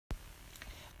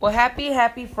Well,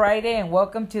 happy Friday, and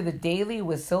welcome to the Daily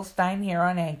with Stein here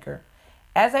on Anchor.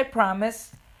 As I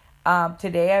promised,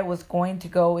 today I was going to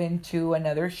go into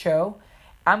another show.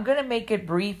 I'm going to make it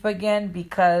brief again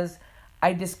because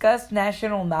I discussed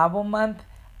National Novel Month.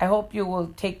 I hope you will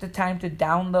take the time to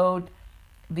download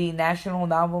the National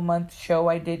Novel Month show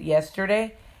I did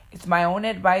yesterday. It's my own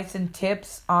advice and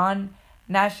tips on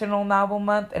National Novel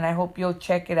Month, and I hope you'll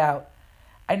check it out.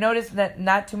 I noticed that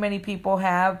not too many people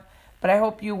have, but I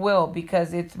hope you will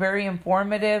because it's very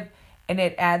informative and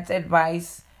it adds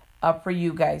advice for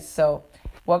you guys. So,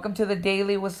 welcome to the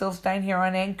Daily with Stein here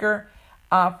on Anchor.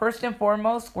 First and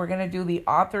foremost, we're going to do the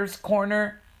Author's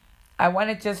Corner. I want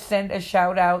to just send a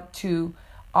shout out to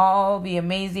all the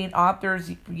amazing authors.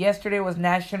 Yesterday was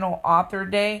National Author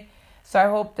Day. So I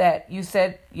hope that you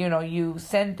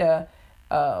send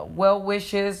well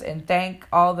wishes and thank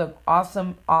all the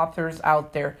awesome authors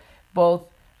out there, both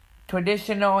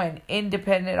traditional and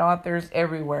independent authors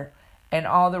everywhere, and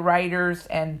all the writers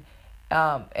and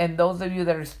those of you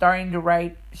that are starting to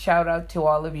write. Shout out to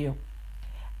all of you.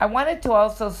 I wanted to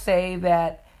also say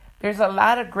that there's a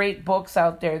lot of great books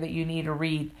out there that you need to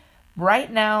read. Right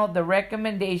now, the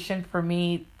recommendation for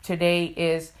me today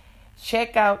is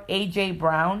check out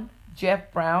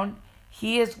Jeff Brown.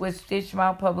 He is with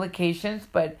Stitchmouth Publications,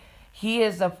 but he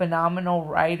is a phenomenal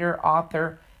writer,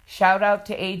 author. Shout out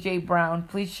to A.J. Brown.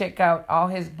 Please check out all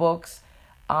his books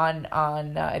on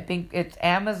I think it's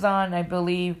Amazon, I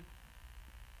believe.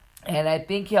 And I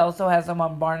think he also has them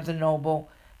on Barnes & Noble,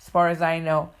 as far as I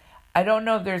know. I don't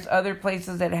know if there's other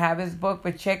places that have his book,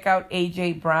 but check out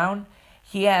A.J. Brown.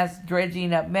 He has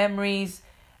Dredging Up Memories,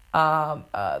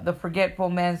 The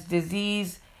Forgetful Man's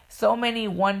Disease, so many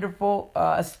wonderful,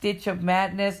 A Stitch of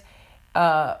Madness.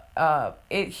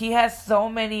 He has so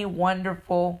many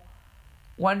wonderful,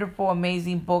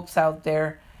 amazing books out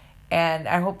there, and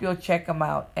I hope you'll check him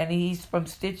out. And he's from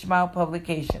Stitchmouth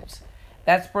Publications.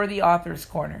 That's for the Author's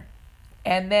Corner.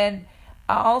 And then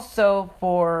also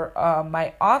for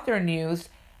my author news,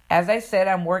 as I said,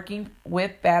 I'm working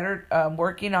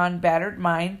on Battered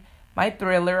Mind, my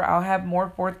thriller. I'll have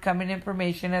more forthcoming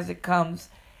information as it comes.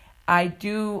 I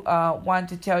do want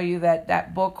to tell you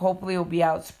that book hopefully will be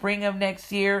out spring of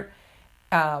next year.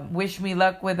 Wish me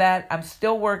luck with that. I'm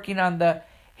still working on the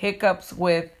hiccups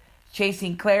with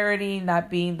Chasing Clarity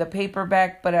not being the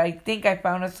paperback, but I think I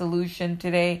found a solution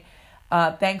today.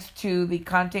 Thanks to the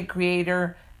content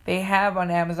creator they have on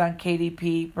Amazon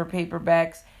KDP for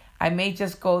paperbacks. I may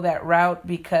just go that route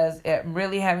because I'm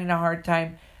really having a hard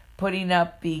time putting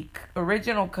up the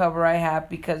original cover I have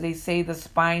because they say the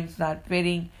spine's not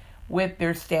fitting with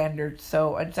their standards.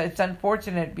 So it's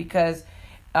unfortunate because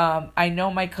I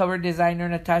know my cover designer,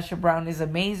 Natasha Brown, is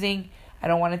amazing. I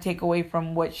don't want to take away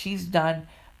from what she's done,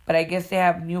 but I guess they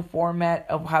have new format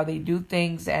of how they do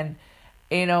things, and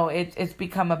it's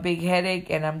become a big headache,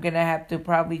 and I'm going to have to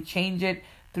probably change it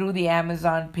through the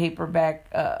Amazon paperback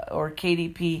or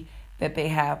KDP that they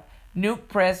have. Nuke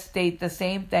Press stayed the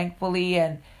same, thankfully,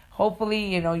 and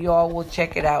hopefully, you all will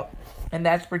check it out. And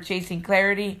that's for Chasing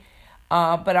Clarity.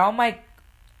 But all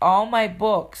my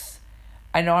books,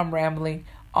 I know I'm rambling,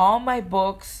 all my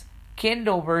books,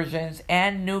 Kindle versions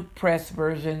and Nuke Press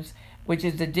versions, which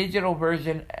is the digital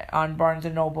version on Barnes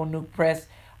 & Noble Nuke Press,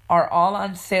 are all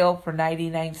on sale for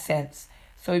 99 cents.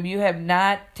 So if you have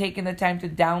not taken the time to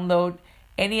download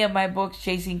any of my books,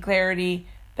 Chasing Clarity,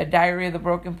 The Diary of the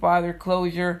Broken Father,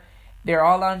 Closure, they're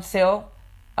all on sale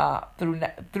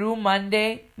through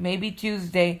Monday, maybe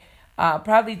Tuesday.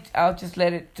 Probably I'll just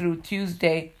let it through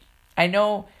Tuesday. I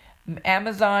know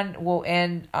Amazon will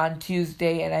end on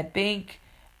Tuesday, and I think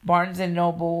Barnes &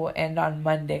 Noble will end on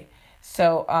Monday.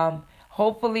 So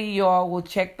hopefully you all will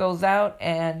check those out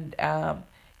and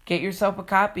get yourself a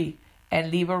copy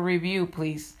and leave a review,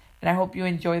 please. And I hope you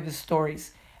enjoy the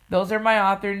stories. Those are my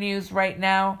author news right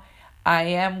now. I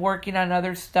am working on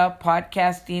other stuff,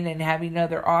 podcasting and having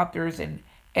other authors and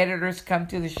editors come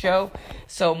to the show.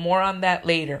 So more on that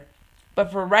later.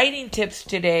 But for writing tips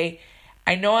today,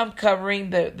 I know I'm covering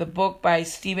the book by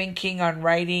Stephen King on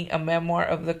writing a memoir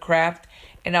of the craft.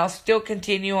 And I'll still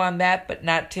continue on that, but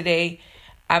not today.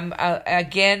 I'm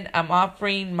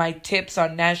offering my tips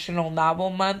on National Novel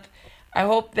Month. I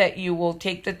hope that you will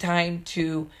take the time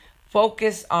to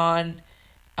focus on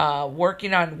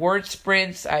working on word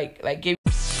sprints. I give.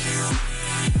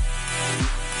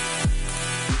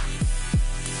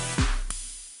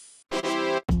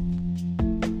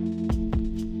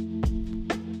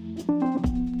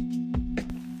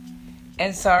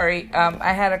 And sorry,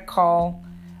 I had a call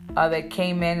that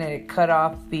came in and it cut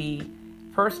off the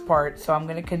first part, so I'm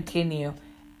going to continue.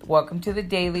 Welcome to the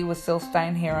Daily with Sil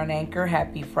Stein here on Anchor.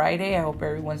 Happy Friday. I hope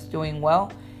everyone's doing well.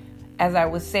 As I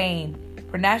was saying,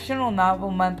 for National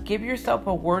Novel Month, give yourself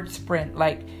a word sprint,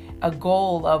 like a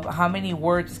goal of how many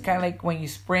words. It's kind of like when you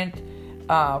sprint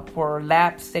for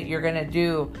laps that you're going to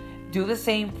do. Do the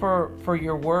same for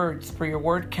your words, for your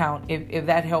word count, if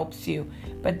that helps you.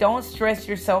 But don't stress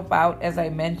yourself out, as I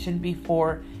mentioned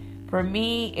before. For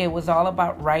me, it was all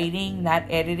about writing, not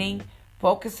editing.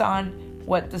 Focus on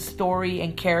what the story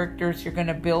and characters you're going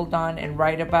to build on and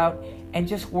write about, and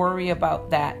just worry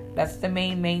about that. That's the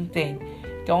main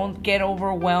thing. Don't get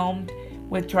overwhelmed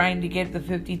with trying to get the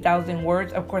 50,000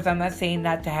 words. Of course, I'm not saying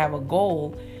not to have a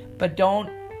goal, but don't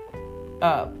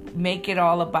make it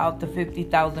all about the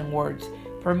 50,000 words.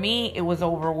 For me, it was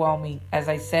overwhelming. As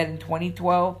I said, in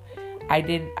 2012,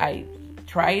 I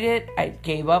tried it, I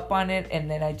gave up on it, and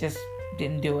then I just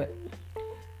didn't do it.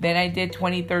 Then I did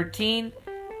 2013,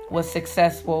 was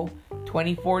successful.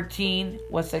 2014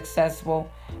 was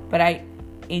successful, but I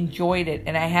enjoyed it,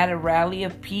 and I had a rally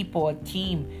of people, a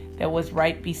team that was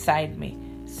right beside me.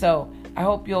 So I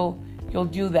hope you'll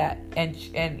do that and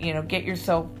get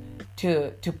yourself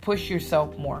to push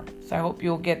yourself more. So I hope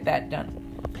you'll get that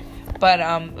done. But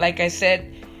like I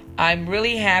said, I'm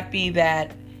really happy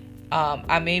that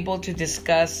I'm able to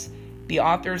discuss the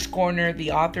author's corner,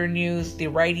 the author news, the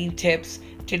writing tips.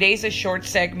 Today's a short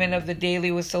segment of the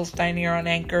Daily with Sil Stein here on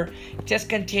Anchor, just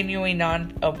continuing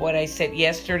on of what I said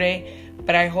yesterday.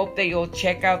 But I hope that you'll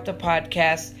check out the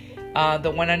podcast,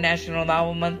 the one on National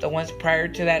Novel Month, the ones prior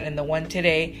to that, and the one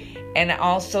today. And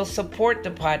also support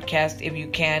the podcast if you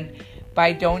can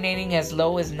by donating as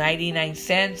low as 99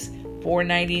 cents,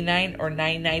 $4.99 or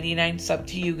 $9.99. It's up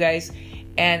to you guys.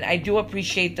 And I do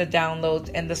appreciate the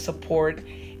downloads and the support.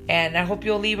 And I hope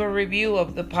you'll leave a review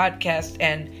of the podcast.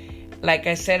 And like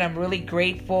I said, I'm really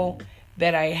grateful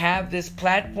that I have this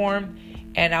platform.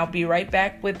 And I'll be right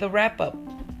back with the wrap-up.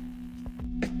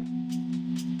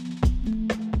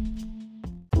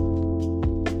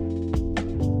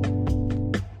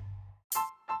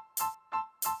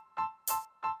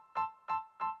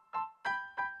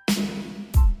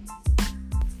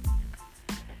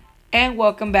 And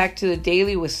welcome back to the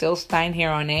Daily with Sil Stein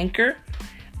here on Anchor.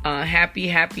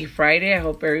 Happy Friday. I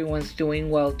hope everyone's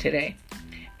doing well today.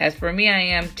 As for me, I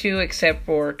am too, except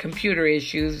for computer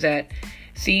issues that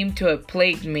seem to have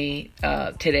plagued me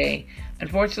today.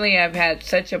 Unfortunately, I've had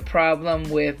such a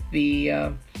problem with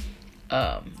the,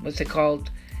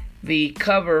 the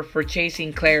cover for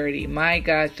Chasing Clarity. My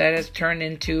gosh, that has turned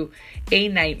into a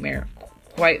nightmare,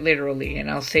 quite literally.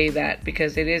 And I'll say that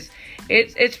because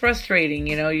it's frustrating.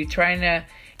 You're trying to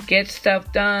get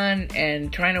stuff done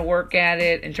and trying to work at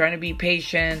it and trying to be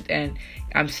patient, and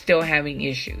I'm still having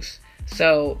issues.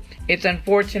 So it's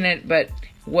unfortunate, but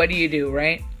what do you do,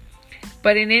 right?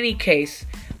 But in any case,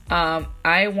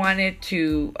 I wanted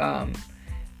to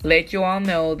let you all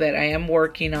know that I am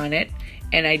working on it,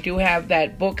 and I do have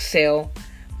that book sale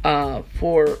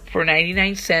for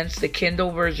 99 cents, the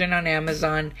Kindle version on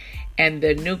Amazon, and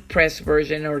the Nuke Press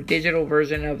version or digital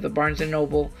version of the Barnes &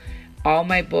 Noble. All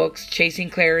my books, Chasing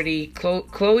Clarity,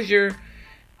 Closure,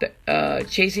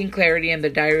 Chasing Clarity, and The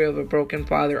Diary of a Broken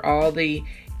Father, all the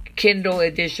Kindle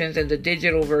editions and the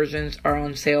digital versions are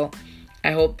on sale.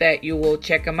 I hope that you will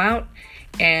check them out,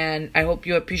 and I hope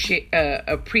you appreciate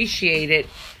it.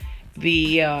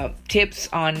 The tips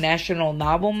on National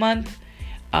Novel Month,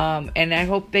 and I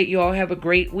hope that you all have a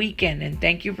great weekend. And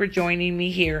thank you for joining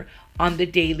me here on the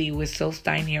Daily with Sil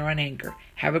Stein here on Anchor.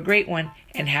 Have a great one,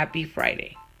 and happy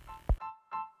Friday.